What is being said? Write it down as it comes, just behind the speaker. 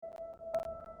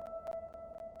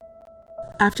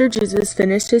After Jesus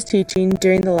finished his teaching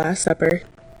during the Last Supper,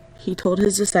 he told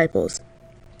his disciples,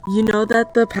 "You know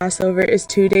that the Passover is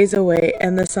 2 days away,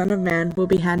 and the Son of Man will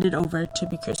be handed over to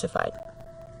be crucified."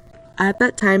 At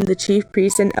that time, the chief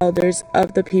priests and elders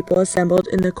of the people assembled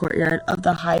in the courtyard of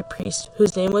the high priest,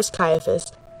 whose name was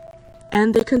Caiaphas,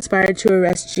 and they conspired to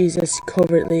arrest Jesus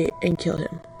covertly and kill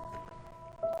him.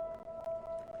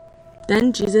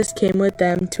 Then Jesus came with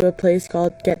them to a place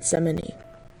called Gethsemane,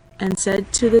 and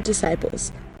said to the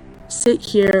disciples, "Sit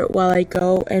here while I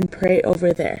go and pray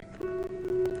over there."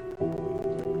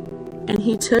 And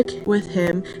he took with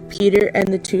him Peter and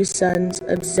the 2 sons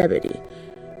of Zebedee.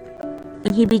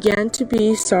 And he began to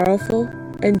be sorrowful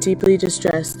and deeply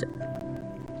distressed.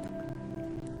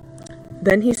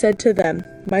 Then he said to them,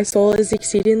 "My soul is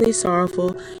exceedingly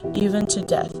sorrowful, even to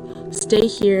death. Stay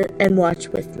here and watch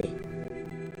with me."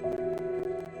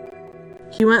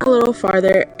 He went a little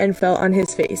farther and fell on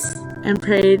his face, and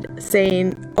prayed,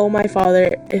 saying, "O my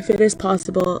Father, if it is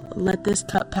possible, let this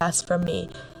cup pass from me.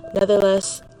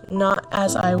 Nevertheless, not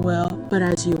as I will, but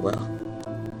as you will."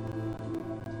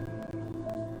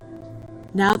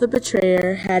 Now the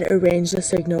betrayer had arranged a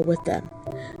signal with them.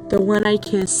 "The one I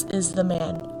kiss is the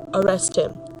man. Arrest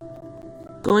him."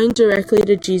 Going directly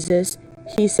to Jesus,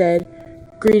 he said,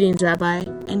 "Greetings, Rabbi,"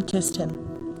 and kissed him.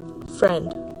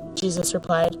 "Friend," Jesus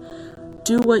replied,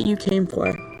 "do what you came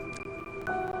for."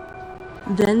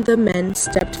 Then the men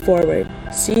stepped forward,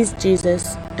 seized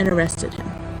Jesus, and arrested him.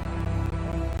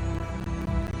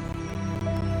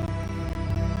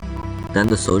 Then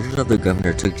the soldiers of the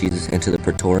governor took Jesus into the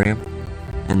praetorium,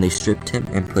 and they stripped him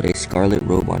and put a scarlet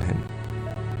robe on him.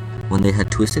 When they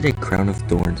had twisted a crown of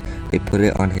thorns, they put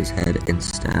it on his head and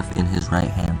staff in his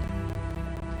right hand.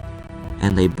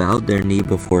 And they bowed their knee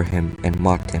before him and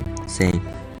mocked him, saying,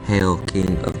 "Hail,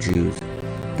 King of Jews!"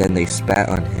 Then they spat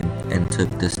on him and took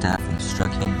the staff and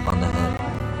struck him on the head.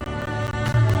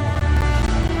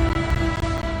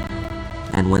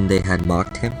 And when they had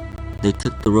mocked him, they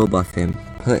took the robe off him,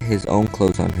 put his own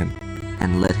clothes on him,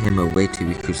 and led him away to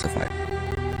be crucified.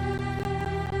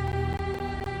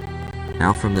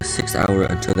 Now from the 6th hour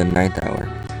until the 9th hour,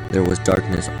 there was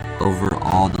darkness over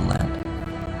all the land.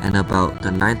 And about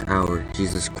the 9th hour,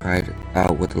 Jesus cried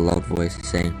out with a loud voice,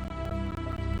 saying,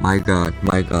 my God,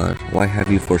 why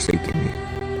have you forsaken me?"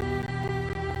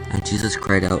 And Jesus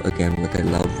cried out again with a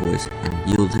loud voice and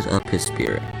yielded up his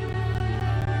spirit.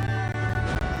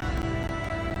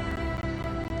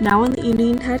 Now when the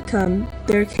evening had come,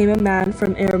 there came a man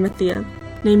from Arimathea,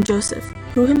 named Joseph,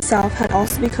 who himself had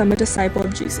also become a disciple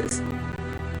of Jesus.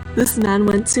 This man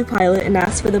went to Pilate and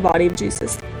asked for the body of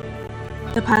Jesus.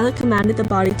 The Pilate commanded the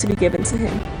body to be given to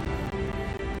him.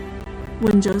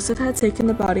 When Joseph had taken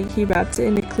the body, he wrapped it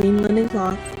in a clean linen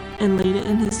cloth and laid it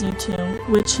in his new tomb,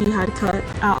 which he had cut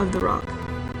out of the rock.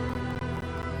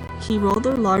 He rolled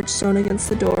a large stone against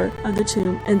the door of the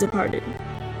tomb and departed.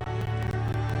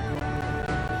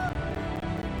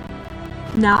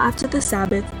 Now after the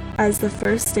Sabbath, as the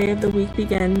first day of the week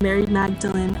began, Mary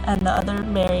Magdalene and the other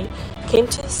Mary came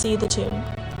to see the tomb.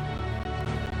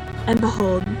 And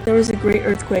behold, there was a great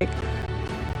earthquake,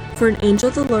 for an angel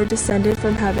of the Lord descended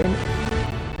from heaven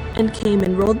and came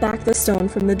and rolled back the stone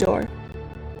from the door.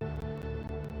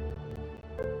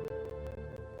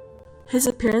 His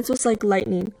appearance was like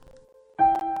lightning,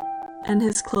 and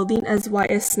his clothing as white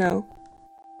as snow.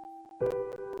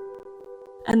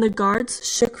 And the guards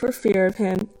shook for fear of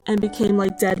him and became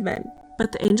like dead men.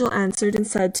 But the angel answered and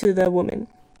said to the woman,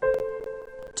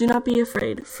 "Do not be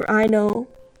afraid, for I know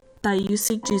that you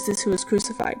seek Jesus who was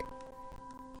crucified.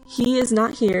 He is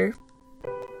not here,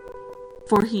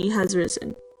 for he has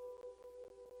risen."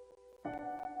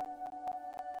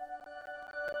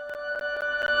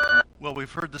 Well,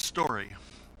 we've heard the story.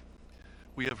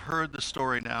 We have heard the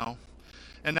story now.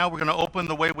 And now we're going to open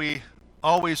the way we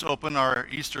always open our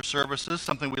Easter services,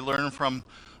 something we learn from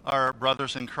our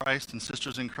brothers in Christ and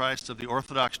sisters in Christ of the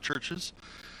Orthodox churches.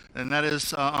 And that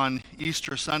is on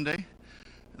Easter Sunday.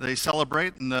 They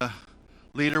celebrate, and the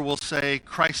leader will say,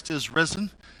 "Christ is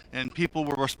risen," and people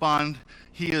will respond,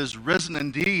 "He is risen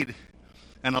indeed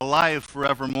and alive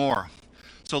forevermore."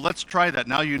 So let's try that.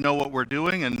 Now you know what we're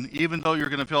doing, and even though you're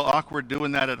going to feel awkward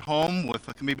doing that at home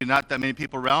with maybe not that many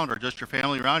people around or just your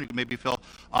family around, you can maybe feel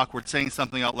awkward saying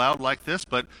something out loud like this,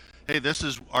 but hey, this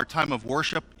is our time of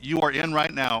worship. You are in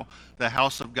right now the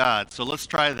house of God. So let's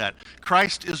try that.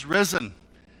 Christ is risen.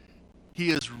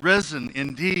 He is risen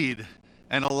indeed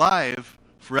and alive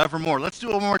forevermore. Let's do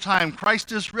it one more time.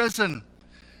 Christ is risen.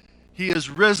 He is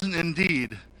risen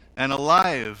indeed and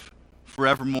alive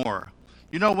forevermore.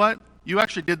 You know what? You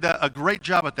actually did a great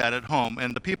job at that at home,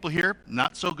 and the people here,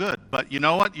 not so good. But you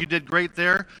know what? You did great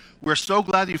there. We're so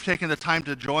glad you've taken the time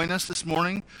to join us this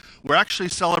morning. We're actually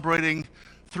celebrating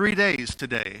 3 days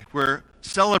today. We're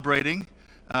celebrating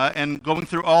and going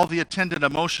through all the attendant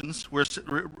emotions.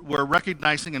 We're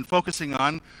recognizing and focusing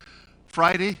on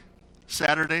Friday,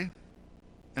 Saturday,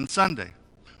 and Sunday.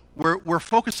 We're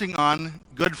focusing on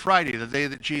Good Friday, the day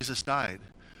that Jesus died.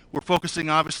 We're focusing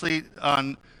obviously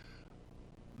on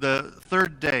the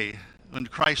third day when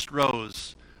Christ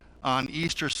rose on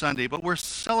Easter Sunday, but we're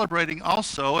celebrating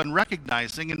also and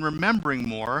recognizing and remembering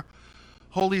more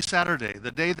Holy Saturday, the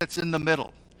day that's in the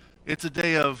middle. It's a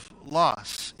day of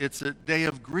loss. It's a day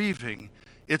of grieving.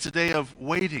 It's a day of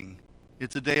waiting.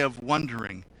 It's a day of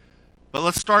wondering. But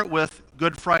let's start with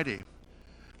Good Friday.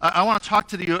 I want to talk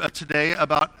to you today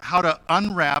about how to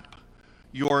unwrap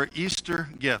your Easter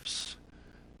gifts.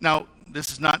 Now,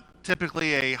 this is not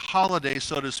typically a holiday,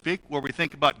 so to speak, where we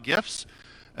think about gifts.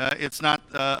 It's not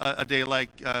a day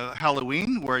like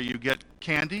Halloween, where you get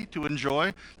candy to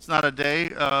enjoy. It's not a day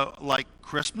like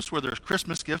Christmas, where there's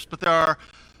Christmas gifts, but there are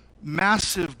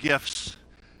massive gifts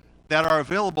that are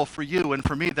available for you and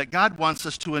for me that God wants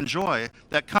us to enjoy,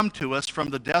 that come to us from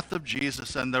the death of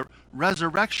Jesus and the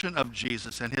resurrection of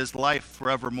Jesus and his life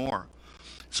forevermore.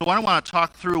 So I want to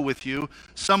talk through with you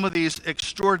some of these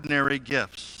extraordinary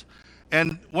gifts.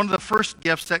 And one of the first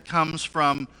gifts that comes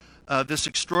from this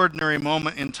extraordinary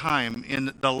moment in time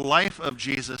in the life of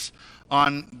Jesus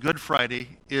on Good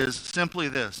Friday is simply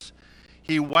this: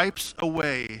 he wipes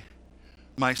away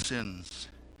my sins.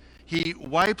 He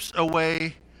wipes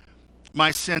away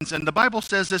my sins. And the Bible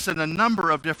says this in a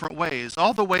number of different ways.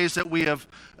 All the ways that we have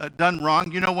done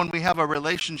wrong. You know, when we have a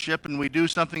relationship and we do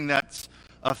something that's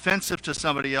offensive to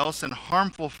somebody else and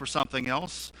harmful for something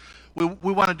else, we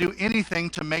want to do anything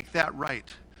to make that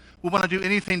right. We want to do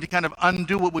anything to kind of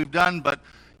undo what we've done, but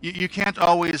you can't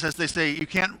always, as they say, you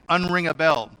can't unring a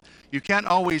bell. You can't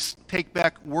always take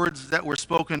back words that were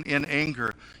spoken in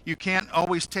anger. You can't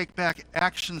always take back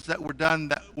actions that were done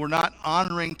that were not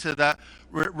honoring to that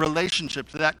relationship,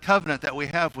 to that covenant that we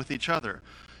have with each other.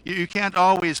 You can't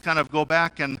always kind of go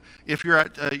back and, if you're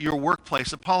at your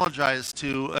workplace, apologize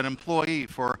to an employee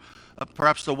for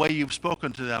perhaps the way you've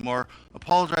spoken to them, or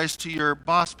apologize to your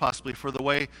boss possibly for the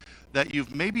way that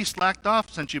you've maybe slacked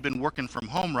off since you've been working from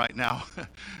home right now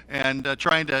and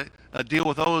trying to deal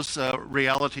with those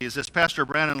realities. As Pastor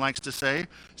Brandon likes to say,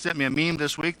 sent me a meme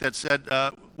this week that said,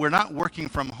 we're not working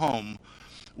from home.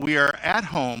 We are at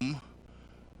home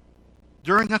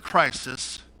during a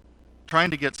crisis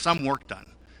trying to get some work done.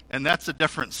 And that's the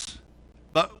difference.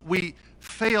 But we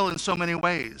fail in so many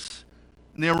ways.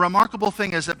 And the remarkable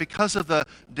thing is that because of the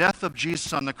death of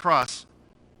Jesus on the cross,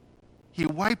 he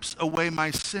wipes away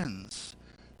my sins.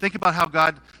 Think about how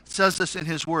God says this in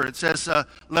his word. It says,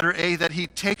 letter A, that he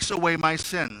takes away my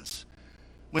sins.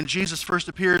 When Jesus first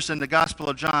appears in the Gospel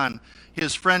of John,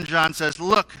 his friend John says,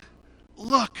 look,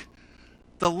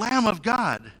 the Lamb of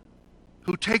God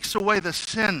who takes away the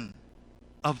sin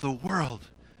of the world.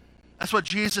 That's what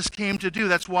Jesus came to do.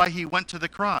 That's why he went to the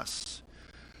cross.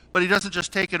 But he doesn't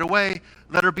just take it away.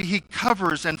 Letter B, he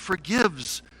covers and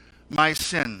forgives my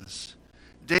sins.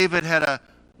 David had a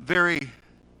very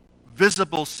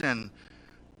visible sin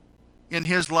in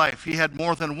his life. He had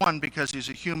more than one because he's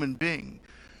a human being.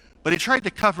 But he tried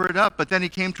to cover it up, but then he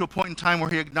came to a point in time where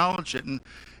he acknowledged it. And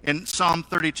in Psalm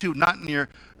 32, not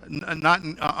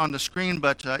on the screen,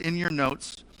 but in your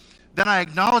notes, then I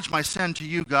acknowledge my sin to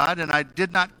you, God, and I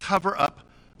did not cover up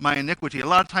my iniquity. A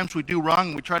lot of times we do wrong,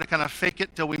 and we try to kind of fake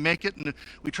it till we make it, and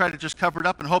we try to just cover it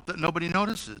up and hope that nobody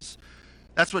notices.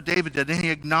 That's what David did, and he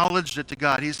acknowledged it to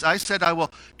God. I said, I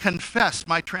will confess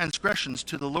my transgressions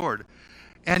to the Lord,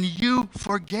 and you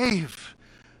forgave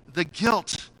the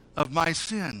guilt of my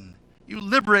sin. You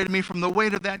liberated me from the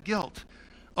weight of that guilt.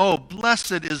 Oh,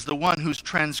 blessed is the one whose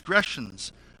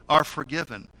transgressions are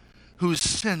forgiven, whose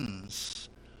sins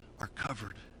are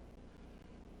covered.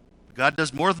 God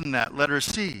does more than that. Letter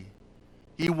C.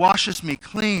 He washes me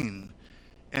clean,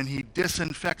 and he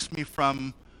disinfects me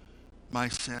from my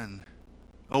sin.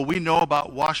 Oh, we know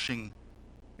about washing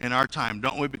in our time,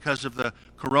 don't we? Because of the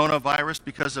coronavirus,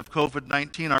 because of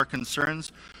COVID-19, our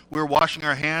concerns. We're washing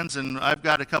our hands, and I've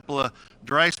got a couple of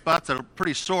dry spots that are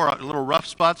pretty sore, little rough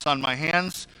spots on my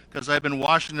hands, because I've been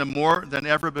washing them more than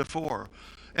ever before.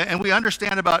 And we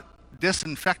understand about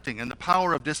disinfecting and the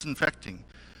power of disinfecting.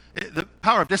 The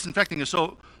power of disinfecting is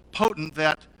so potent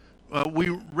that we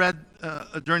read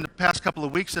during the past couple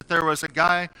of weeks that there was a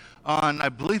guy on, I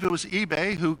believe it was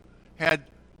eBay, who had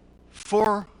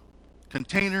 4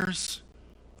 containers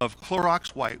of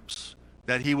Clorox wipes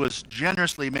that he was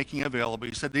generously making available.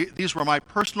 He said, these were my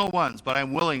personal ones, but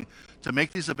I'm willing to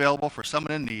make these available for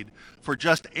someone in need for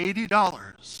just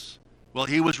 $80. Well,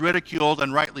 he was ridiculed,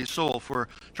 and rightly so, for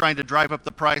trying to drive up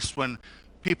the price when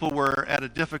people were at a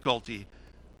difficulty.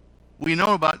 We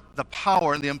know about the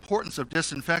power and the importance of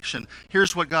disinfection.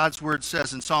 Here's what God's word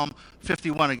says in Psalm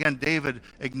 51. Again, David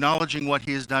acknowledging what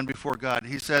he has done before God.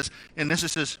 He says, and this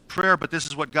is his prayer, but this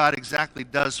is what God exactly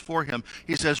does for him.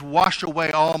 He says, wash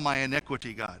away all my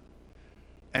iniquity, God,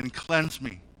 and cleanse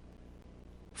me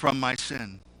from my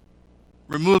sin.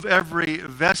 Remove every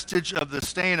vestige of the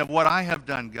stain of what I have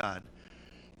done, God.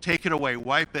 Take it away,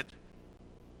 wipe it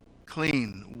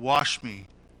clean, wash me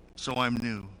so I'm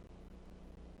new.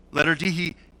 Letter D,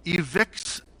 he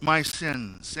evicts my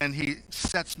sins and he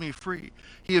sets me free.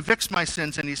 He evicts my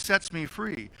sins and he sets me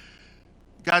free.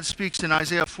 God speaks in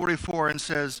Isaiah 44 and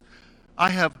says,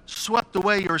 I have swept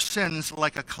away your sins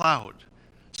like a cloud.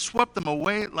 Swept them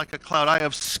away like a cloud. I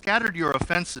have scattered your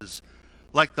offenses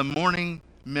like the morning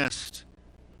mist.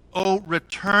 Oh,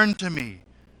 return to me,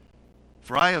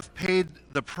 for I have paid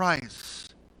the price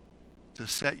to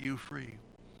set you free.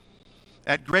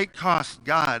 At great cost,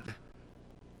 God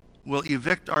will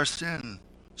evict our sin,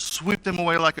 sweep them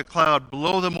away like a cloud,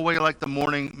 blow them away like the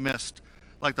morning mist,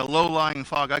 like the low-lying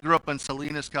fog. I grew up in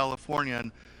Salinas, California,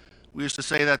 and we used to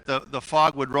say that the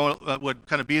fog would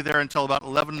kind of be there until about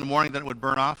 11 in the morning, then it would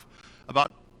burn off.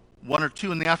 About 1 or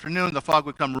 2 in the afternoon, the fog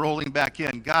would come rolling back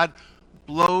in. God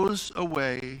blows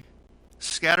away,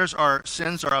 scatters our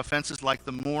sins, our offenses like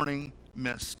the morning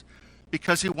mist,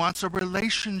 because he wants a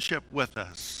relationship with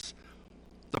us.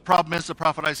 The problem is, the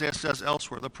prophet Isaiah says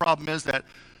elsewhere, the problem is that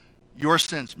your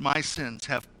sins, my sins,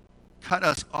 have cut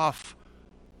us off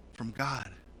from God.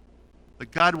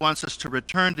 But God wants us to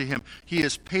return to him. He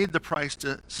has paid the price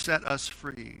to set us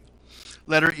free.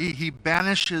 Letter E, he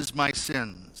banishes my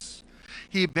sins.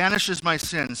 He banishes my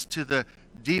sins to the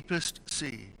deepest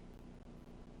sea.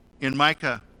 In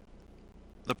Micah,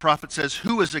 the prophet says,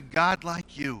 who is a God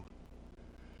like you,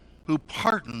 who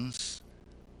pardons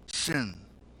sin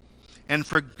and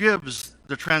forgives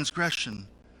the transgression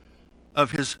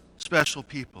of his special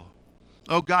people?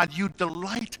 Oh God, you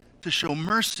delight to show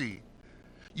mercy.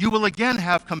 You will again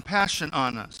have compassion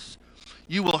on us.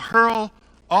 You will hurl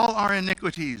all our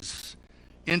iniquities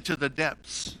into the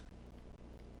depths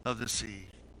of the sea.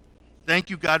 Thank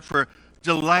you, God, for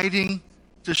delighting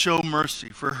to show mercy,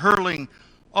 for hurling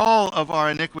all of our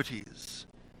iniquities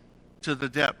to the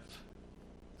depth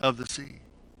of the sea.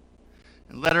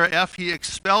 And letter F, he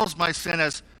expels my sin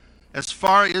as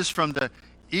far as from the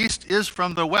east is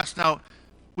from the west. Now,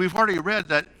 we've already read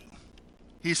that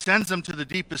he sends them to the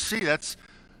deepest sea. That's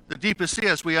the deepest sea,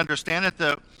 as we understand it.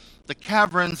 The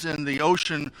caverns in the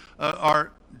ocean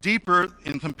are deeper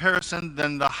in comparison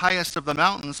than the highest of the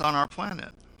mountains on our planet.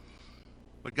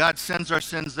 But God sends our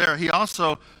sins there. He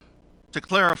also, to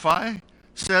clarify,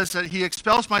 says that he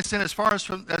expels my sin as far as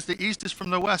the east is from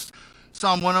the west.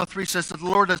 Psalm 103 says that the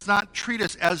Lord does not treat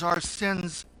us as our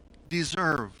sins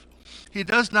deserve. He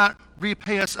does not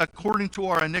repay us according to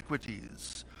our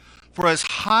iniquities. For as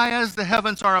high as the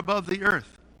heavens are above the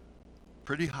earth,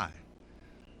 pretty high,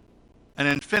 an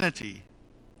infinity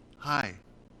high.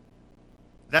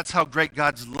 That's how great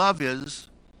God's love is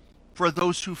for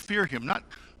those who fear him, not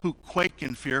who quake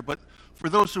in fear, but for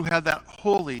those who have that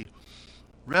holy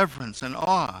reverence and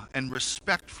awe and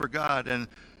respect for God and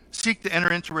seek to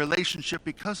enter into relationship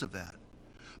because of that.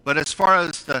 But as far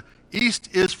as the east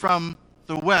is from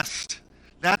the west,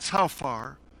 that's how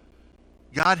far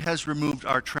God has removed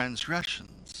our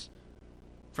transgressions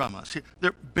from us.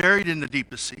 They're buried in the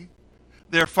deepest sea.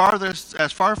 They're farthest,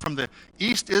 as far from the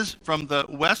east is from the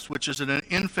west, which is an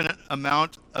infinite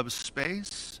amount of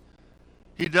space.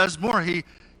 He does more. He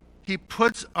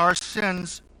puts our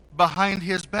sins behind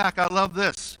his back. I love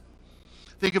this.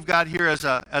 Think of God here as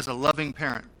a loving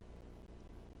parent.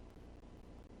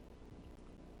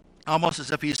 Almost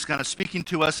as if he's kind of speaking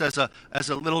to us as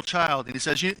a little child. And he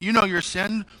says, you know your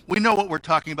sin. We know what we're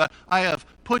talking about. I have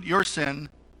put your sin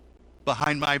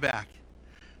behind my back.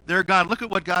 There, God, look at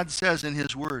what God says in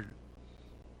his word.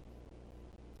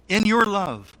 In your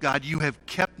love, God, you have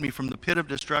kept me from the pit of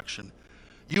destruction.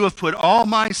 You have put all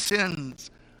my sins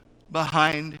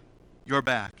behind your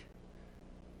back.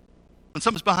 When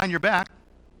something's behind your back,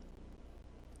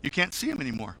 you can't see him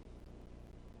anymore.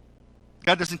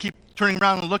 God doesn't keep turning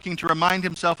around and looking to remind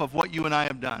himself of what you and I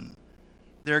have done.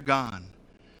 They're gone.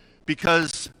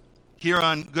 Because here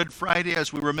on Good Friday,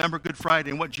 as we remember Good Friday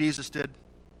and what Jesus did,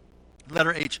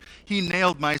 letter H, he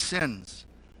nailed my sins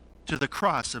to the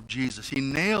cross of Jesus. He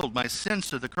nailed my sins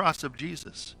to the cross of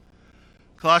Jesus.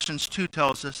 Colossians 2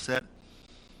 tells us that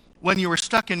when you were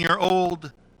stuck in your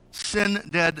old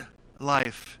sin-dead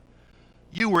life,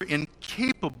 you were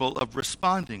incapable of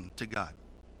responding to God.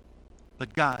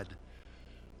 But God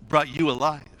brought you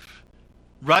alive,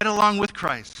 right along with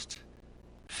Christ.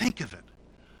 Think of it.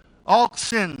 All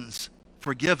sins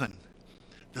forgiven.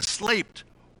 The slate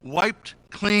wiped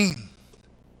clean.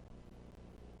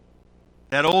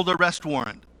 That old arrest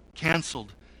warrant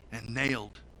canceled and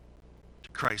nailed to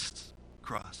Christ's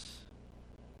cross.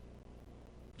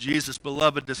 Jesus'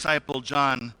 beloved disciple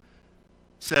John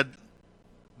said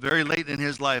very late in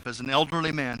his life, as an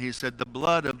elderly man, he said, the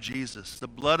blood of Jesus,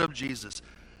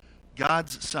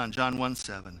 God's Son, John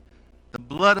 1:7, the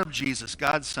blood of Jesus,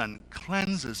 God's Son,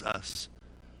 cleanses us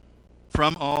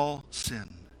from all sin.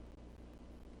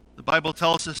 The Bible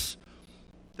tells us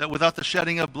that without the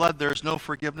shedding of blood, there is no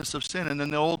forgiveness of sin. And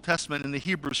in the Old Testament, in the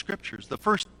Hebrew Scriptures, the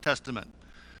First Testament,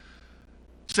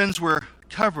 sins were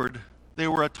covered, they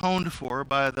were atoned for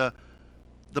by the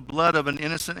blood of an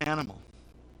innocent animal.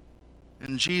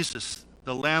 And Jesus,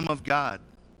 the Lamb of God,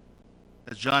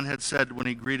 as John had said when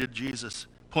he greeted Jesus,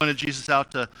 pointed Jesus out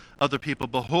to other people,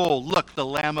 behold, look, the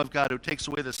Lamb of God who takes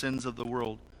away the sins of the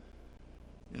world.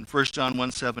 In 1 John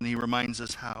 1:7, he reminds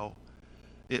us how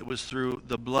it was through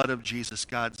the blood of Jesus,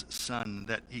 God's Son,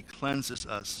 that he cleanses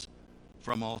us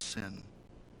from all sin.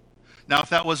 Now, if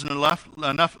that wasn't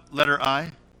enough, letter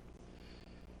I,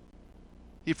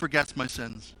 he forgets my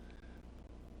sins.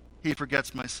 He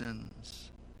forgets my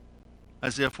sins.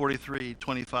 Isaiah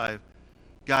 43:25,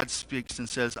 God speaks and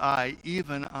says, I,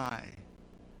 even I,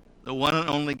 the one and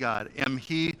only God, am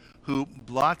he who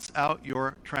blots out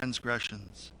your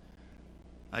transgressions.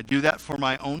 I do that for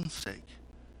my own sake.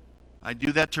 I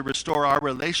do that to restore our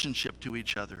relationship to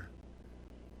each other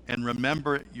and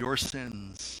remember your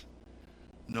sins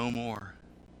no more.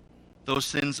 Those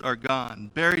sins are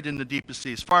gone, buried in the deepest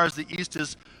sea, as far as the east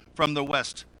is from the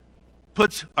west.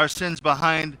 Puts our sins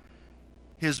behind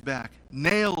his back,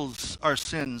 nails our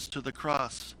sins to the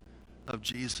cross of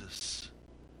Jesus,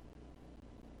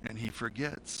 and he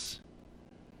forgets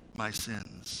my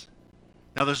sins.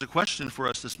 Now there's a question for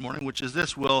us this morning, which is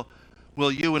this: will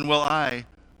you and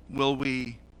will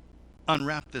we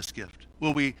unwrap this gift?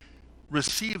 Will we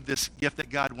receive this gift that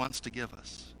God wants to give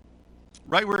us?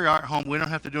 Right where we are at home, we don't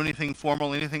have to do anything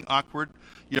formal, anything awkward.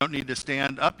 You don't need to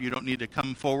stand up. You don't need to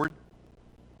come forward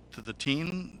to the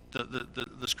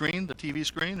screen, the TV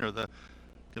screen, or the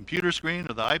computer screen,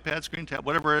 or the iPad screen, tab,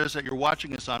 whatever it is that you're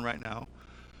watching us on right now.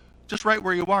 Just right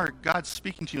where you are, God's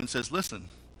speaking to you and says, listen,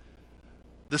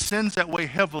 the sins that weigh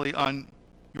heavily on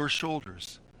your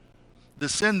shoulders, the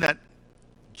sin, that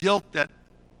guilt that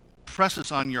presses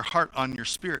on your heart, on your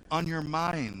spirit, on your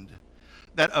mind,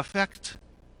 that affect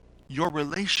your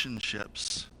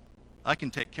relationships, I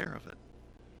can take care of it.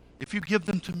 If you give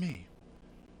them to me,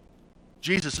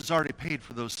 Jesus has already paid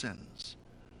for those sins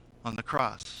on the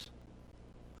cross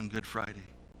on Good Friday.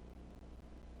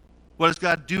 What does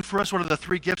God do for us? What are the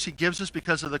three gifts he gives us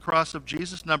because of the cross of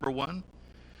Jesus? Number one,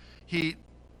 he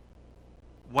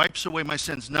wipes away my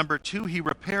sins. Number two, he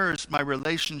repairs my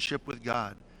relationship with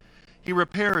God. He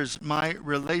repairs my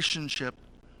relationship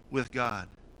with God.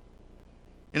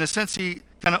 In a sense, he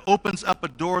kind of opens up a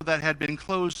door that had been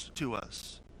closed to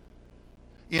us.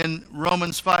 In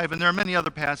Romans 5, and there are many other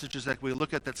passages that we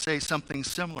look at that say something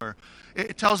similar,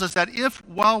 it tells us that if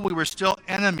while we were still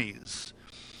enemies,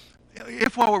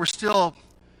 if while we were still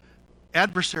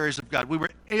adversaries of God, we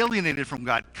were alienated from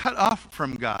God, cut off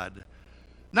from God,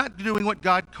 not doing what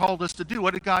God called us to do.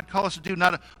 What did God call us to do?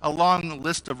 Not a long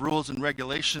list of rules and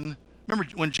regulation. Remember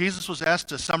when Jesus was asked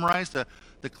to summarize the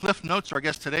Cliff Notes, or I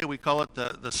guess today we call it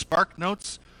the Spark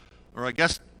Notes, or I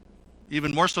guess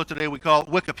even more so today we call it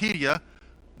Wikipedia,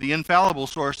 the infallible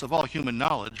source of all human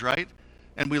knowledge, right?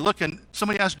 And we look and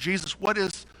somebody asked Jesus, what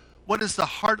is the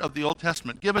heart of the Old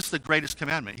Testament? Give us the greatest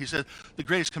commandment. He said, the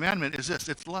greatest commandment is this,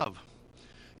 it's love.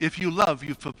 If you love,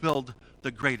 you've fulfilled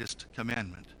the greatest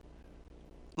commandment.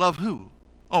 Love who?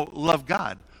 Oh, love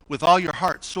God with all your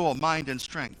heart, soul, mind, and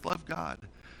strength. Love God.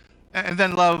 And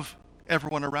then love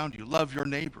everyone around you. Love your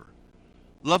neighbor.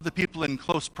 Love the people in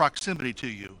close proximity to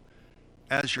you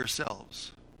as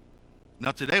yourselves.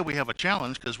 Now today we have a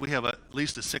challenge because we have at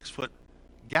least a 6-foot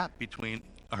gap between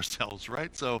ourselves,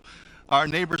 right? So our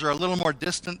neighbors are a little more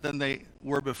distant than they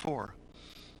were before.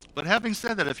 But having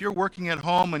said that, if you're working at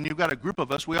home and you've got a group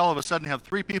of us, we all of a sudden have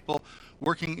 3 people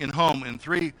working in home in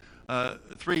three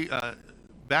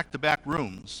back-to-back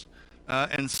rooms.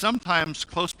 And sometimes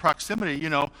close proximity,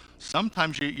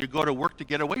 sometimes you go to work to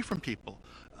get away from people.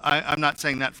 I'm not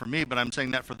saying that for me, but I'm saying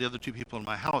that for the other 2 people in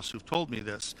my house who've told me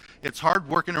this. It's hard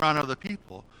working around other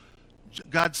people.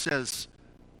 God says,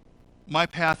 My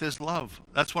path is love.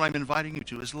 That's what I'm inviting you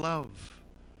to, is love.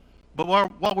 But while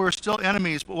we were still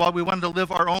enemies, but while we wanted to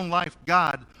live our own life,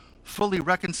 God fully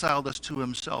reconciled us to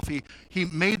himself. He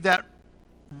made that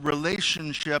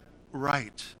relationship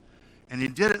right. And he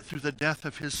did it through the death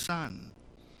of his son.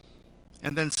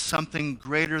 And then something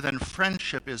greater than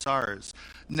friendship is ours.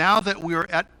 Now that we are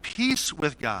at peace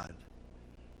with God,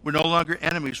 we're no longer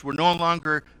enemies. We're no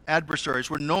longer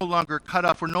adversaries. We're no longer cut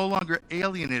off. We're no longer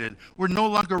alienated. We're no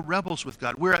longer rebels with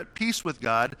God. We're at peace with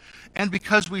God. And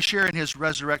because we share in his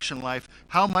resurrection life,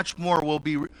 how much more will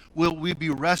we be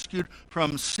rescued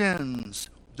from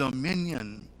sin's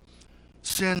dominion,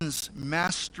 sin's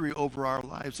mastery over our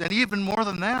lives? And even more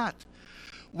than that,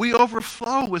 we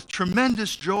overflow with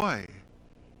tremendous joy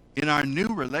in our new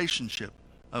relationship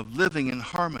of living in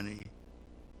harmony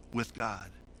with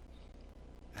God.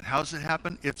 And how does it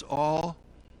happen? It's all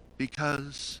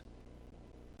because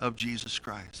of Jesus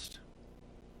Christ.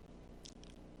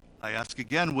 I ask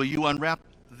again, will you unwrap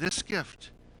this gift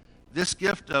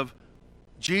of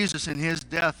Jesus in his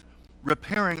death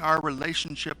repairing our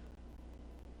relationship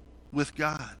with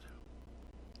God?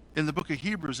 In the book of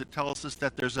Hebrews, it tells us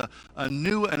that there's a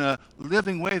new and a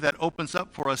living way that opens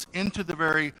up for us into the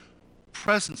very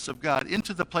presence of God,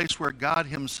 into the place where God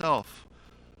himself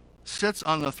sits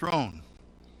on the throne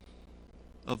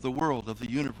of the world, of the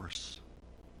universe,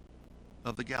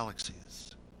 of the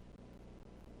galaxies.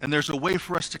 And there's a way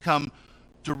for us to come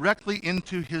directly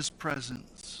into his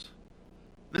presence.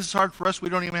 This is hard for us. We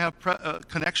don't even have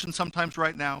connection sometimes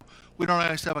right now. We don't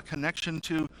always have a connection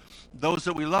to those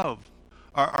that we love.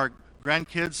 Our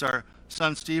grandkids, our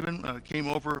son Stephen came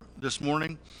over this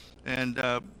morning and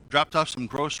dropped off some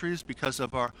groceries because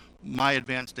of my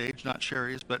advanced age, not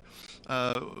Sherry's, but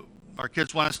our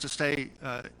kids want us to stay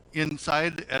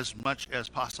inside as much as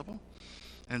possible.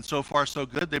 And so far, so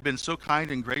good. They've been so kind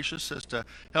and gracious as to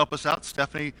help us out.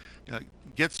 Stephanie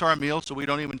gets our meal so we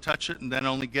don't even touch it and then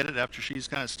only get it after she's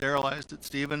kind of sterilized it.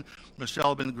 Stephen,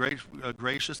 Michelle have been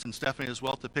gracious, and Stephanie as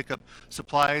well, to pick up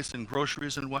supplies and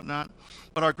groceries and whatnot.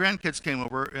 But our grandkids came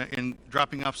over in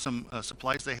dropping off some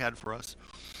supplies they had for us.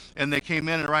 And they came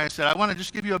in, and Raya said, I want to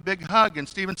just give you a big hug. And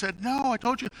Stephen said, no, I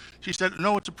told you. She said,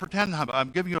 no, it's a pretend hug. I'm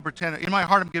giving you a pretend. In my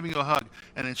heart, I'm giving you a hug.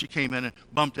 And then she came in and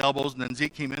bumped elbows, and then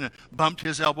Zeke came in and bumped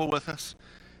his elbow with us.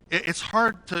 It's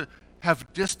hard to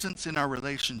have distance in our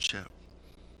relationship.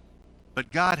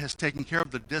 But God has taken care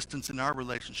of the distance in our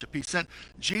relationship. He sent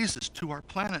Jesus to our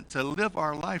planet to live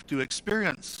our life, to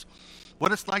experience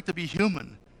what it's like to be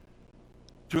human,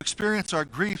 to experience our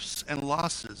griefs and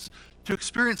losses, to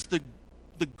experience the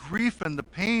grief and the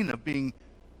pain of being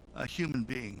a human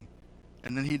being.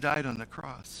 And then he died on the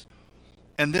cross.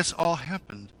 And this all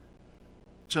happened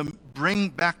to bring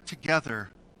back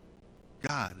together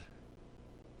God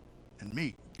and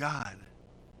me, God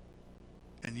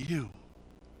and you.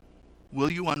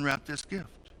 Will you unwrap this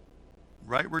gift?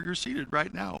 Right where you're seated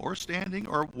right now, or standing,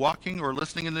 or walking, or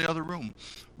listening in the other room.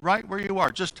 Right where you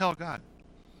are, just tell God.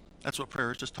 That's what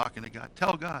prayer is, just talking to God.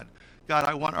 Tell God, God,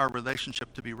 I want our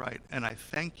relationship to be right. And I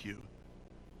thank you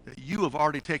that you have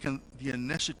already taken the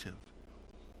initiative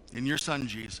in your son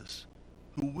Jesus,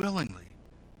 who willingly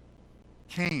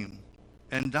came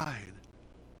and died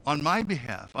on my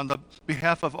behalf, on the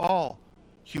behalf of all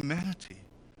humanity,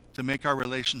 to make our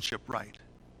relationship right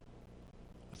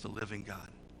with the living God.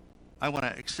 I want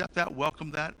to accept that,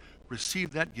 welcome that,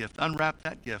 receive that gift, unwrap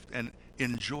that gift, and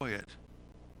enjoy it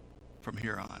from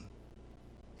here on.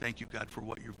 Thank you, God, for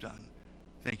what you've done.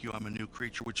 Thank you, I'm a new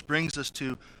creature. Which brings us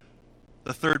to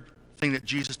the third thing that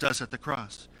Jesus does at the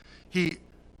cross. He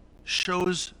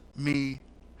shows me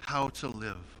how to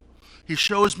live. He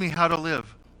shows me how to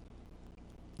live.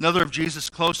 Another of Jesus'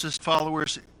 closest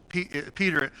followers,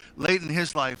 Peter, late in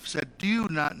his life, said, do you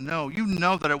not know? You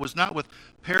know that it was not with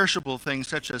perishable things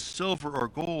such as silver or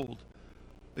gold.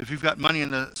 If you've got money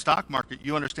in the stock market,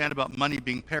 you understand about money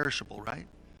being perishable, right?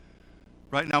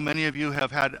 Right now, many of you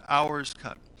have had hours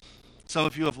cut. Some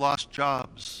of you have lost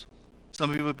jobs. Some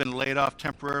of you have been laid off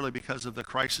temporarily because of the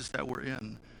crisis that we're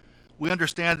in. We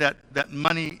understand that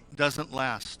money doesn't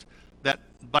last. That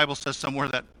Bible says somewhere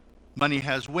that money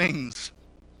has wings.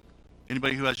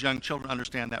 Anybody who has young children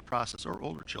understand that process, or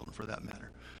older children for that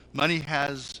matter. Money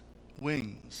has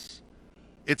wings.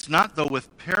 It's not, though,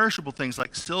 with perishable things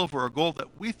like silver or gold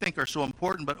that we think are so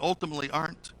important but ultimately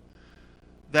aren't.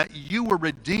 That you were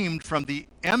redeemed from the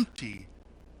empty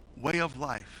way of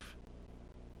life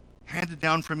handed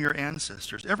down from your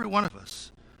ancestors. Every one of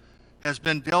us has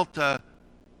been dealt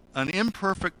an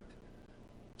imperfect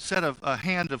set of a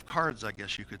hand of cards, I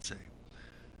guess you could say,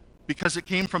 because it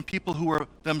came from people who were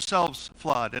themselves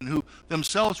flawed and who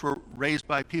themselves were raised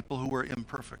by people who were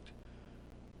imperfect.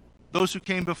 Those who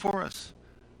came before us,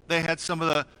 they had some of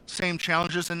the same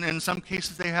challenges, and in some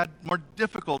cases they had more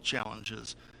difficult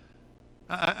challenges.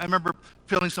 I remember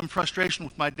feeling some frustration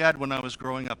with my dad when I was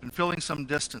growing up and feeling some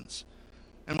distance.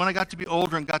 And when I got to be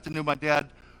older and got to know my dad,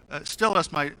 still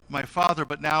as my father,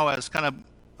 but now as kind of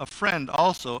a friend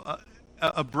also,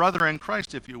 a brother in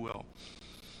Christ, if you will,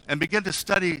 and began to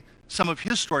study some of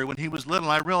his story when he was little,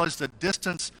 I realized the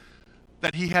distance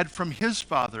that he had from his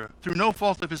father through no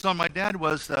fault of his own. My dad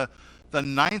was the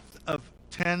ninth of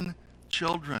 10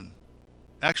 children,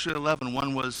 actually 11.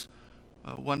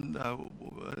 One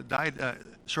died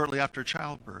shortly after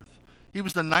childbirth. He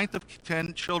was the ninth of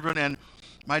 10 children, and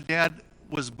my dad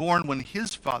was born when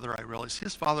his father, I realized,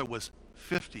 his father was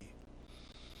 50.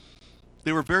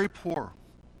 They were very poor.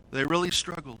 They really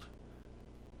struggled.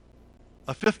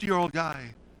 A 50-year-old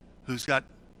guy who's got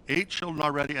 8 children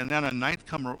already, and then a ninth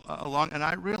come along, and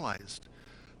I realized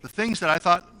the things that I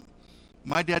thought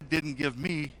my dad didn't give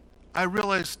me, I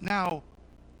realized now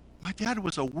my dad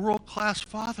was a world-class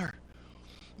father.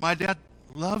 My dad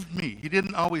loved me. He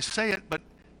didn't always say it, but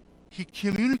he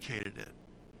communicated it.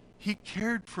 He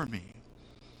cared for me.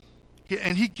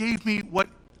 And he gave me what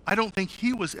I don't think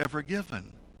he was ever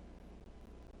given.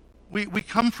 We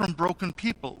come from broken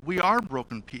people. We are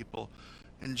broken people.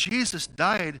 And Jesus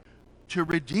died to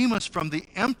redeem us from the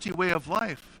empty way of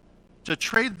life, to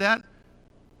trade that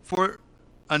for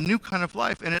a new kind of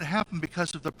life. And it happened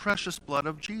because of the precious blood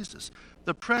of Jesus.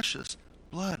 The precious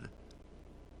blood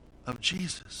of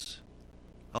Jesus,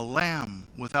 a lamb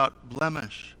without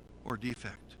blemish or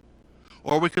defect.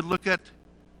 Or we could look at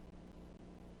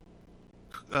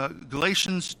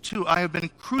Galatians 2. I have been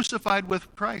crucified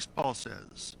with Christ, Paul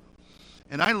says.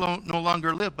 And I no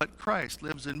longer live, but Christ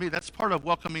lives in me. That's part of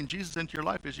welcoming Jesus into your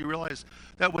life, is you realize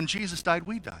that when Jesus died,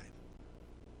 we died.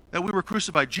 That we were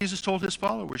crucified. Jesus told his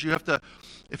followers,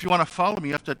 if you want to follow me,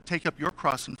 you have to take up your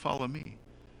cross and follow me.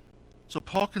 So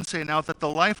Paul can say now that the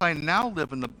life I now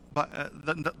live in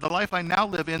the life I now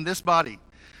live in this body,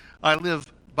 I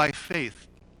live by faith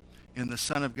in the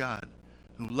Son of God,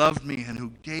 who loved me and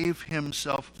who gave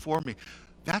himself for me.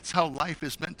 That's how life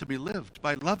is meant to be lived,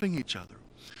 by loving each other,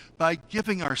 by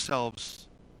giving ourselves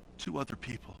to other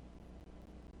people.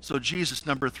 So Jesus,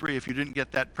 number 3, if you didn't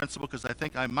get that principle, because I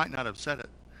think I might not have said it,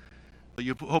 but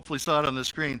you hopefully saw it on the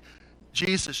screen,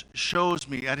 Jesus shows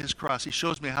me at his cross, he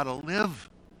shows me how to live,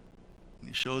 and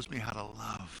he shows me how to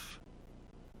love.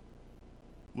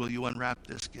 Will you unwrap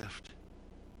this gift?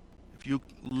 If you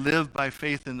live by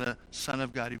faith in the Son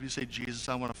of God, if you say, Jesus,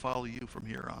 I want to follow you from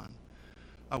here on,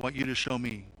 I want you to show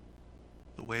me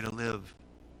the way to live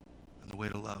and the way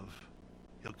to love,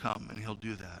 he'll come and he'll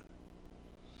do that.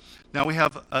 Now we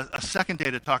have a second day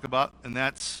to talk about, and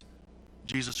that's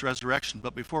Jesus' resurrection.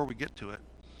 But before we get to it,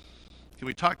 can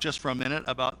we talk just for a minute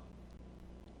about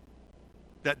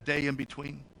that day in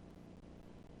between?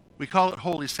 We call it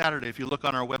Holy Saturday. If you look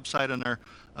on our website and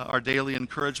our daily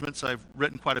encouragements, I've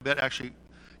written quite a bit. Actually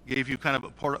gave you kind of a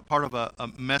part of a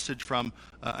message from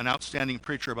an outstanding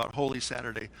preacher about Holy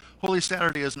Saturday. Holy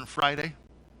Saturday isn't Friday,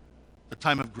 the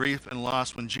time of grief and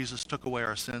loss when Jesus took away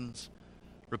our sins,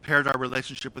 repaired our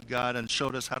relationship with God, and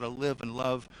showed us how to live and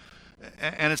love.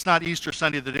 And it's not Easter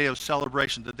Sunday, the day of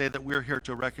celebration, the day that we're here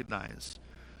to recognize.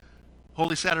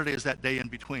 Holy Saturday is that day in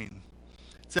between.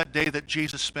 It's that day that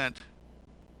Jesus spent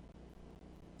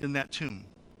in that tomb,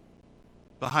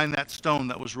 behind that stone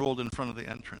that was rolled in front of the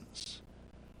entrance.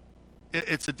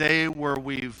 It's a day where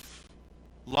we've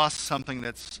lost something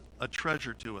that's a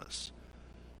treasure to us.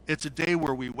 It's a day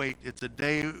where we wait. It's a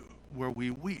day where we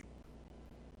weep.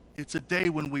 It's a day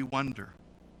when we wonder.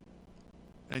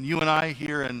 And you and I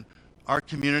here in our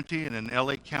community and in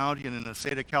LA County and in the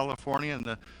state of California and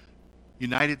the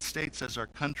United States as our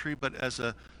country, but as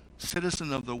a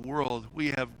citizen of the world, we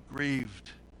have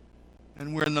grieved.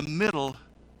 And we're in the middle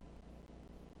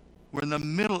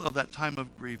of that time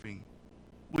of grieving.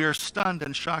 We are stunned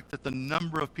and shocked at the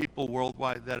number of people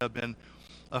worldwide that have been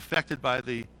affected by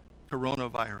the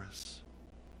coronavirus.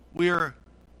 We are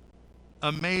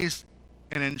amazed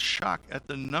and in shock at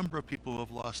the number of people who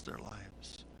have lost their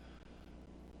lives.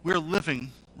 We're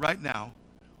living right now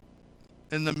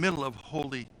in the middle of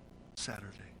Holy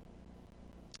Saturday.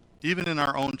 Even in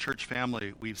our own church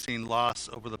family, we've seen loss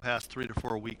over the past 3 to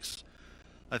 4 weeks.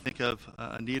 I think of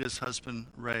Anita's husband,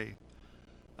 Ray.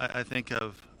 I think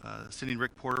of Cindy and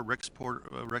Rick Porter, Rick's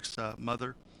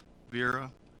mother,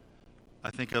 Vera. I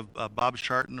think of Bob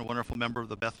Sharton, a wonderful member of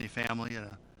the Bethany family and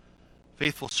a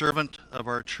faithful servant of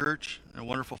our church, and a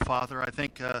wonderful father. I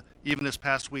think even this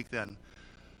past week then,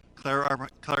 Claire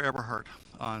Eberhardt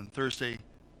on Thursday,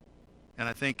 and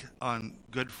I think on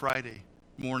Good Friday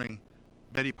morning,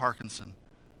 Betty Parkinson,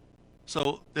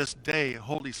 So this day,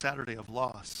 Holy Saturday of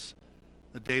loss,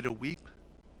 the day to weep,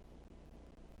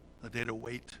 the day to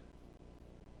wait,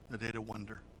 the day to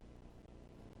wonder.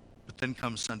 But then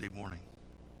comes Sunday morning.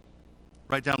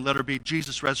 Write down letter B.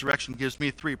 Jesus' resurrection gives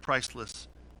me 3 priceless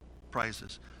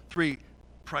prizes. 3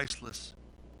 priceless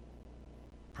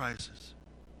prizes.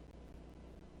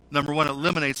 Number 1,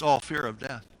 eliminates all fear of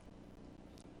death.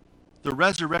 The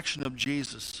resurrection of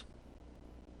Jesus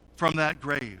from that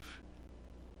grave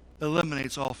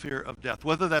eliminates all fear of death.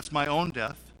 Whether that's my own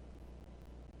death,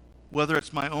 whether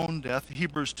it's my own death,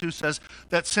 Hebrews 2 says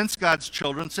that since God's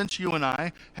children, since you and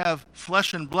I have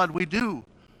flesh and blood,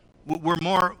 we're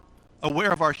more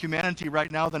aware of our humanity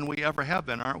right now than we ever have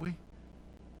been, aren't we?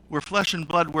 We're flesh and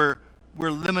blood, we're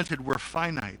limited, we're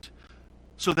finite.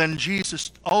 So then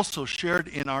Jesus also shared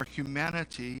in our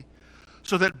humanity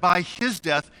so that by his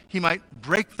death he might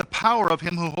break the power of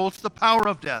him who holds the power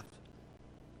of death.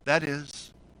 That is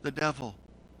the devil.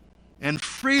 And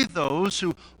free those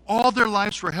who all their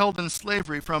lives were held in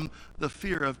slavery from the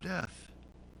fear of death.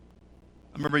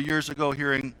 I remember years ago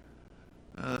hearing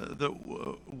the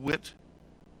wit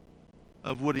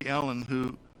of Woody Allen,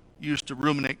 who used to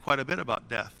ruminate quite a bit about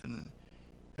death. And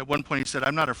at one point he said,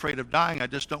 "I'm not afraid of dying, I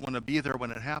just don't want to be there when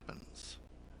it happens."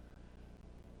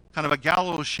 Kind of a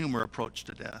gallows humor approach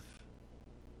to death.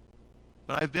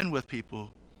 But I've been with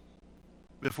people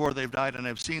before they've died, and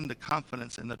I've seen the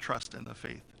confidence and the trust and the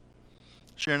faith.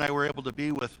 Sharon and I were able to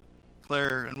be with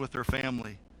Claire and with her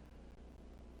family.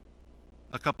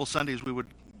 A couple Sundays we would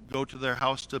go to their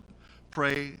house to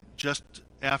pray just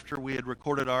after we had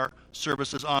recorded our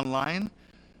services online,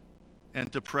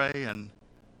 and to pray. And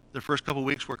the first couple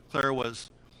weeks where Claire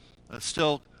was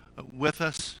still with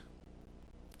us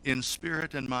in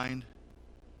spirit and mind,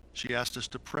 she asked us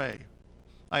to pray.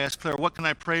 I asked Claire, "What can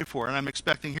I pray for?" And I'm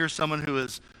expecting here's someone who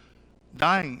is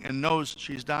dying and knows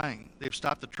she's dying. They've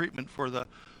stopped the treatment for the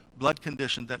blood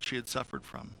condition that she had suffered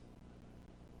from.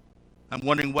 I'm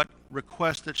wondering what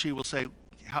request that she will say,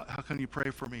 how can you pray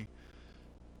for me?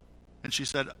 And she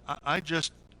said, I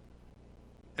just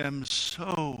am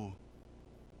so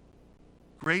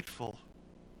grateful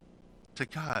to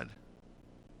God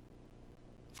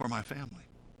for my family.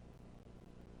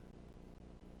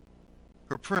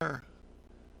 Her prayer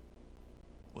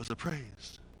was a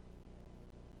praise.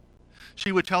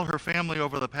 She would tell her family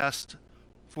over the past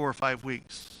 4 or 5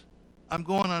 weeks, "I'm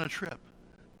going on a trip."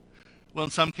 Well,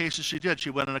 in some cases she did. She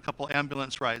went on a couple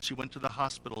ambulance rides. She went to the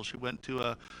hospital. She went to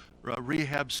a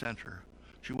rehab center.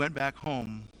 She went back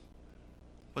home.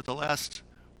 But the last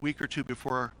week or 2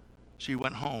 before she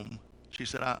went home, she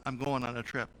said, "I'm going on a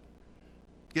trip.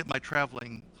 Get my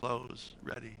traveling clothes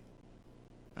ready."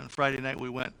 And Friday night we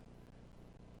went,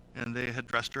 and they had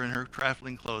dressed her in her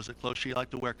traveling clothes, the clothes she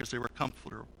liked to wear because they were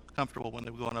comfortable when they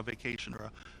would go on a vacation or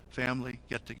a family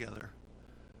get-together.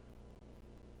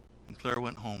 And Claire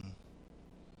went home.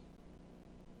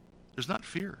 There's not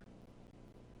fear.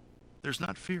 There's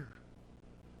not fear.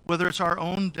 Whether it's our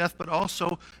own death, but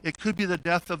also it could be the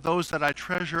death of those that I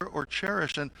treasure or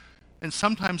cherish. And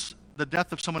sometimes the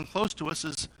death of someone close to us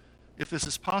is, if this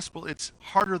is possible, it's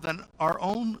harder than our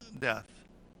own death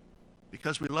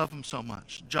because we love them so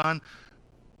much. John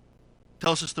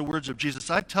tells us the words of Jesus,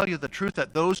 "I tell you the truth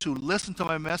that those who listen to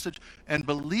my message and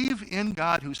believe in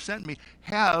God who sent me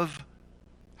have,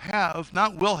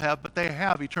 not will have, but they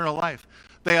have eternal life.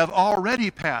 They have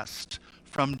already passed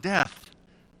from death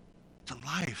to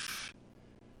life."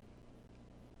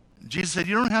 Jesus said,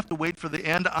 you don't have to wait for the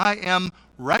end. I am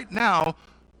right now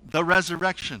the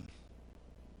resurrection.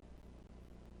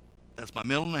 That's my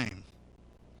middle name.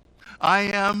 I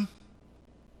am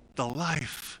the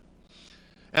life.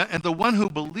 And the one who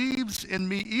believes in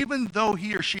me, even though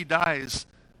he or she dies,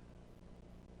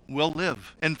 will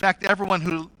live. In fact, everyone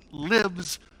who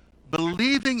lives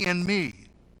believing in me,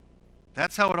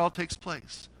 that's how it all takes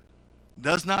place,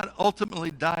 does not ultimately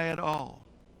die at all.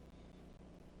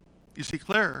 You see,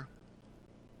 Claire,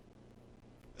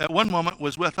 at one moment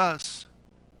was with us,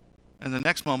 and the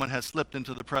next moment has slipped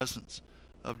into the presence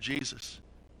of Jesus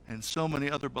and so many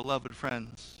other beloved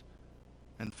friends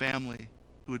and family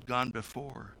who had gone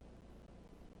before.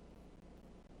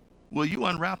 Will you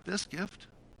unwrap this gift?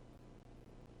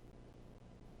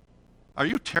 Are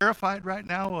you terrified right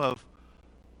now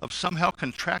of somehow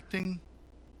contracting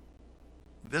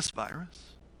this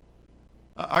virus?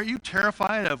 Are you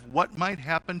terrified of what might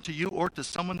happen to you or to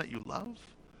someone that you love?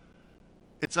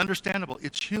 It's understandable.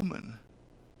 It's human.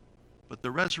 But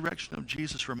the resurrection of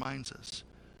Jesus reminds us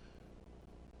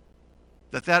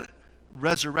that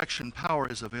resurrection power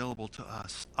is available to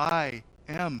us. I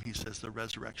am, he says, the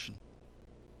resurrection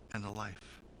and the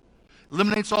life.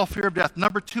 Eliminates all fear of death.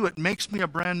 Number 2, it makes me a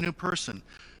brand new person.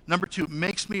 Number 2, it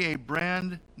makes me a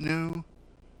brand new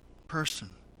person.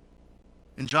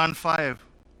 In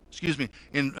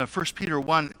in 1 Peter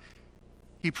 1,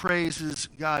 he praises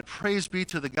God. Praise be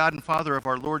to the God and Father of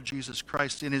our Lord Jesus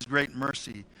Christ in his great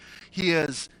mercy. He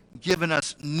has given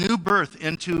us new birth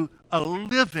into a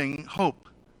living hope.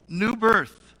 New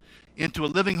birth into a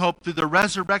living hope through the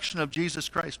resurrection of Jesus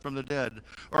Christ from the dead.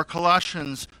 Or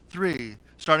Colossians 3,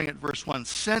 starting at verse 1.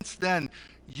 Since then,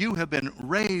 you have been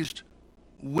raised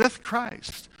with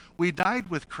Christ. We died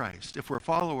with Christ if we're a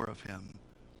follower of him.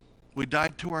 We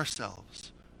died to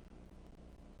ourselves.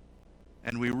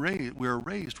 And we're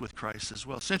raised with Christ as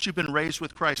well. Since you've been raised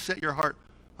with Christ, set your heart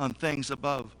on things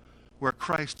above, where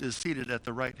Christ is seated at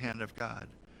the right hand of God.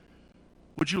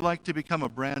 Would you like to become a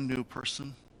brand new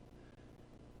person?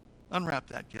 Unwrap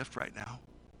that gift right now.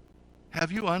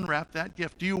 Have you unwrapped that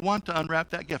gift? Do you want to unwrap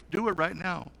that gift? Do it right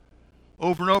now.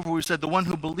 Over and over we said, the one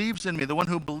who believes in me, the one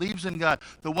who believes in God,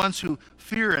 the ones who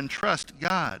fear and trust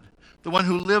God, the one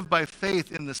who live by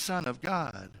faith in the Son of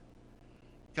God.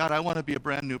 God, I want to be a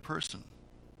brand new person.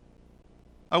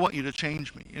 I want you to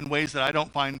change me in ways that I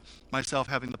don't find myself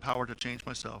having the power to change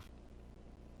myself.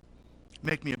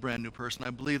 Make me a brand new person. I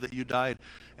believe that you died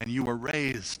and you were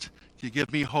raised. You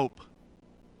give me hope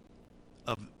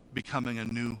of becoming a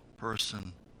new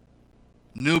person.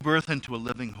 New birth into a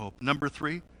living hope. Number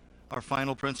 3, our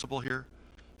final principle here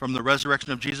from the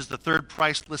resurrection of Jesus, the third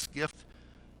priceless gift,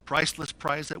 priceless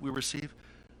prize that we receive.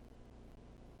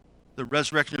 The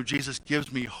resurrection of Jesus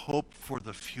gives me hope for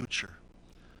the future.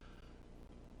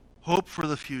 Hope for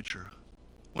the future.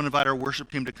 I want to invite our worship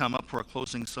team to come up for a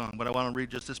closing song, but I want to read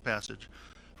just this passage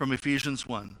from Ephesians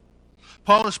 1.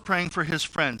 Paul is praying for his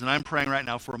friends, and I'm praying right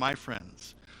now for my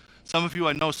friends. Some of you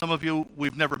I know, some of you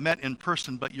we've never met in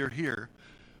person, but you're here.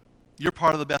 You're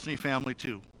part of the Bethany family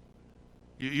too.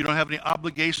 You don't have any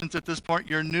obligations at this point.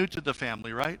 You're new to the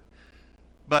family, right?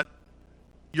 But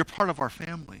you're part of our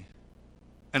family.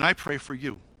 And I pray for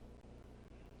you.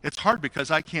 It's hard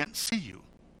because I can't see you.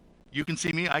 You can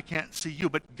see me, I can't see you.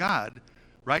 But God,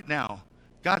 right now,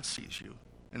 God sees you.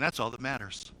 And that's all that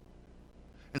matters.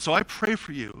 And so I pray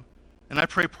for you. And I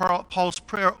pray Paul's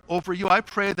prayer over you. I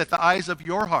pray that the eyes of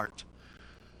your heart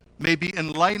may be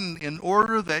enlightened in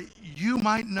order that you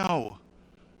might know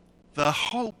the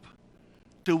hope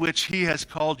to which he has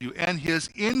called you and his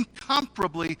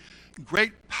incomparably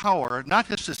great power, not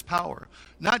just his power,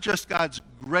 not just God's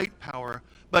great power,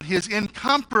 but his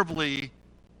incomparably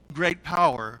great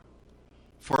power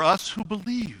for us who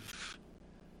believe.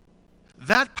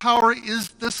 That power is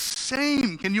the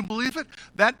same. Can you believe it?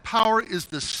 That power is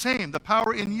the same. The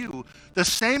power in you, the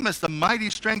same as the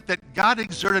mighty strength that God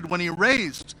exerted when he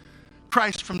raised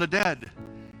Christ from the dead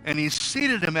and he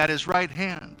seated him at his right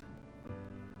hand.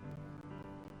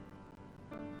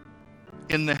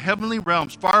 In the heavenly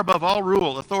realms, far above all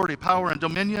rule, authority, power, and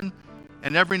dominion,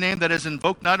 and every name that is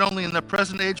invoked not only in the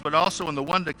present age, but also in the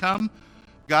one to come,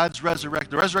 the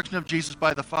resurrection of Jesus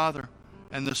by the Father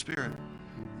and the Spirit,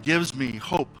 gives me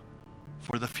hope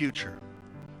for the future.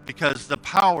 Because the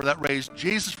power that raised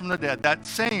Jesus from the dead, that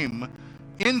same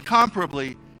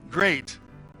incomparably great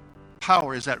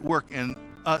power is at work in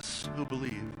us who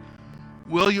believe.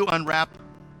 Will you unwrap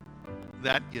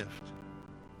that gift?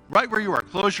 Right where you are,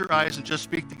 close your eyes and just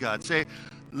speak to God. Say,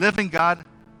 living God,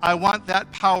 I want that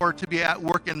power to be at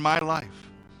work in my life.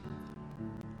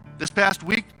 This past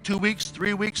week, 2 weeks,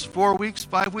 3 weeks, 4 weeks,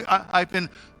 5 weeks, I've been,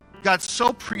 God,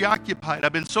 so preoccupied.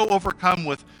 I've been so overcome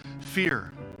with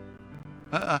fear.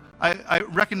 I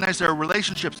recognize there are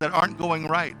relationships that aren't going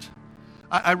right.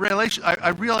 I realize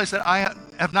that I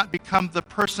have not become the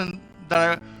person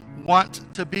that I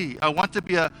want to be. I want to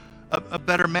be a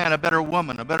better man, a better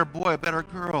woman, a better boy, a better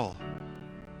girl.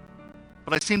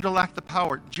 But I seem to lack the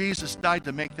power. Jesus died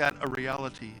to make that a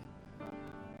reality.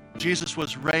 Jesus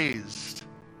was raised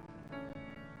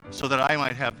so that I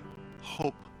might have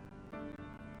hope.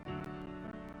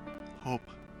 Hope.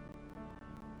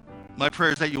 My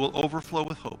prayer is that you will overflow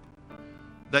with hope,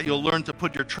 that you'll learn to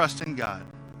put your trust in God,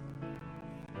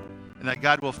 and that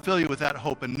God will fill you with that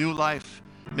hope and new life,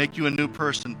 make you a new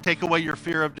person, take away your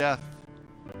fear of death,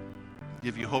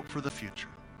 give you hope for the future.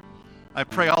 I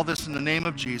pray all this in the name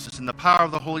of Jesus, in the power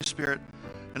of the Holy Spirit,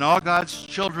 and all God's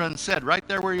children said, right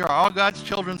there where you are, all God's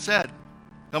children said,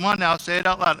 come on now, say it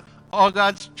out loud, all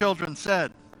God's children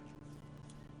said,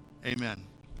 amen.